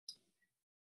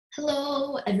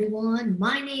Hello everyone,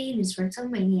 my name is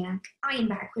Maniac. I am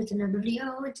back with another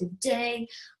video, and today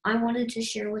I wanted to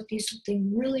share with you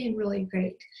something really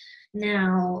great.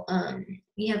 Now,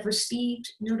 we have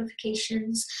received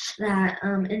notifications that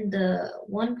in the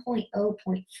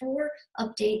 1.0.4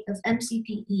 update of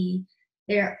MCPE,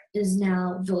 there is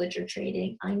now villager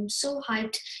trading. I'm so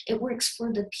hyped. It works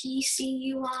for the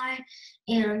PC UI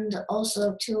and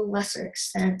also to a lesser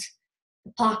extent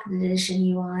the Pocket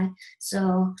Edition UI.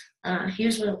 So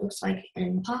here's what it looks like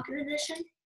in Pocket Edition,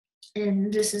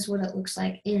 and this is what it looks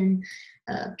like in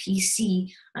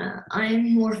PC.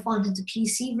 I'm more fond of the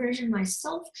PC version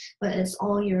myself, but it's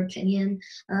all your opinion.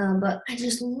 But I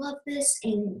just love this,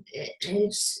 and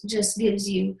it just gives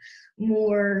you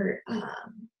more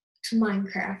to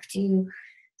Minecraft. You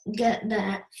get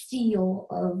that feel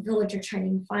of villager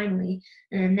trading finally.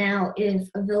 And now if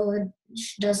a village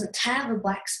doesn't have a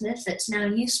blacksmith, it's now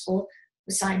useful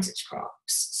besides its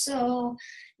crops. So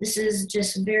this is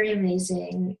just very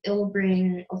amazing. It will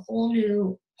bring a whole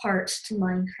new part to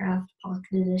Minecraft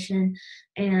Pocket Edition,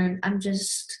 and I'm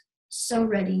just so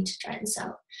ready to try this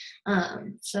out.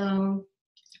 So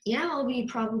yeah, I'll be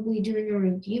probably doing a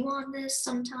review on this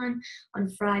sometime on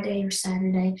Friday or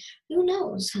Saturday. Who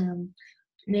knows?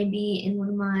 Maybe in one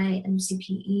of my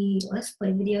MCPE Let's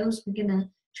Play videos, we're gonna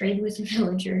trade with a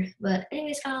villager. But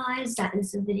anyways, guys, that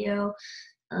is the video.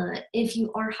 If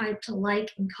you are hyped,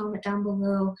 like and comment down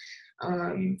below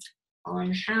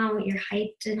on how you're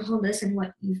hyped and all this and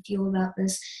what you feel about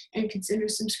this, and consider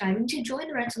subscribing to join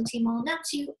the Redstone team. I'll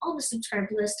announce you on the subscriber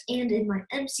list and in my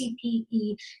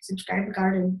MCPE subscriber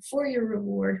garden. For your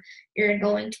reward, you're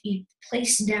going to be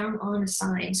placed down on a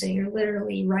sign, so you're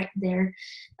literally right there.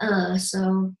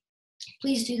 So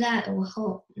please do that. It will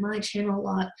help my channel a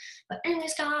lot. But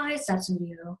anyways, guys, that's the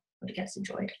video. Hope you guys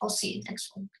enjoyed. I'll see you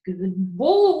next one. Good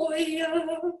boy.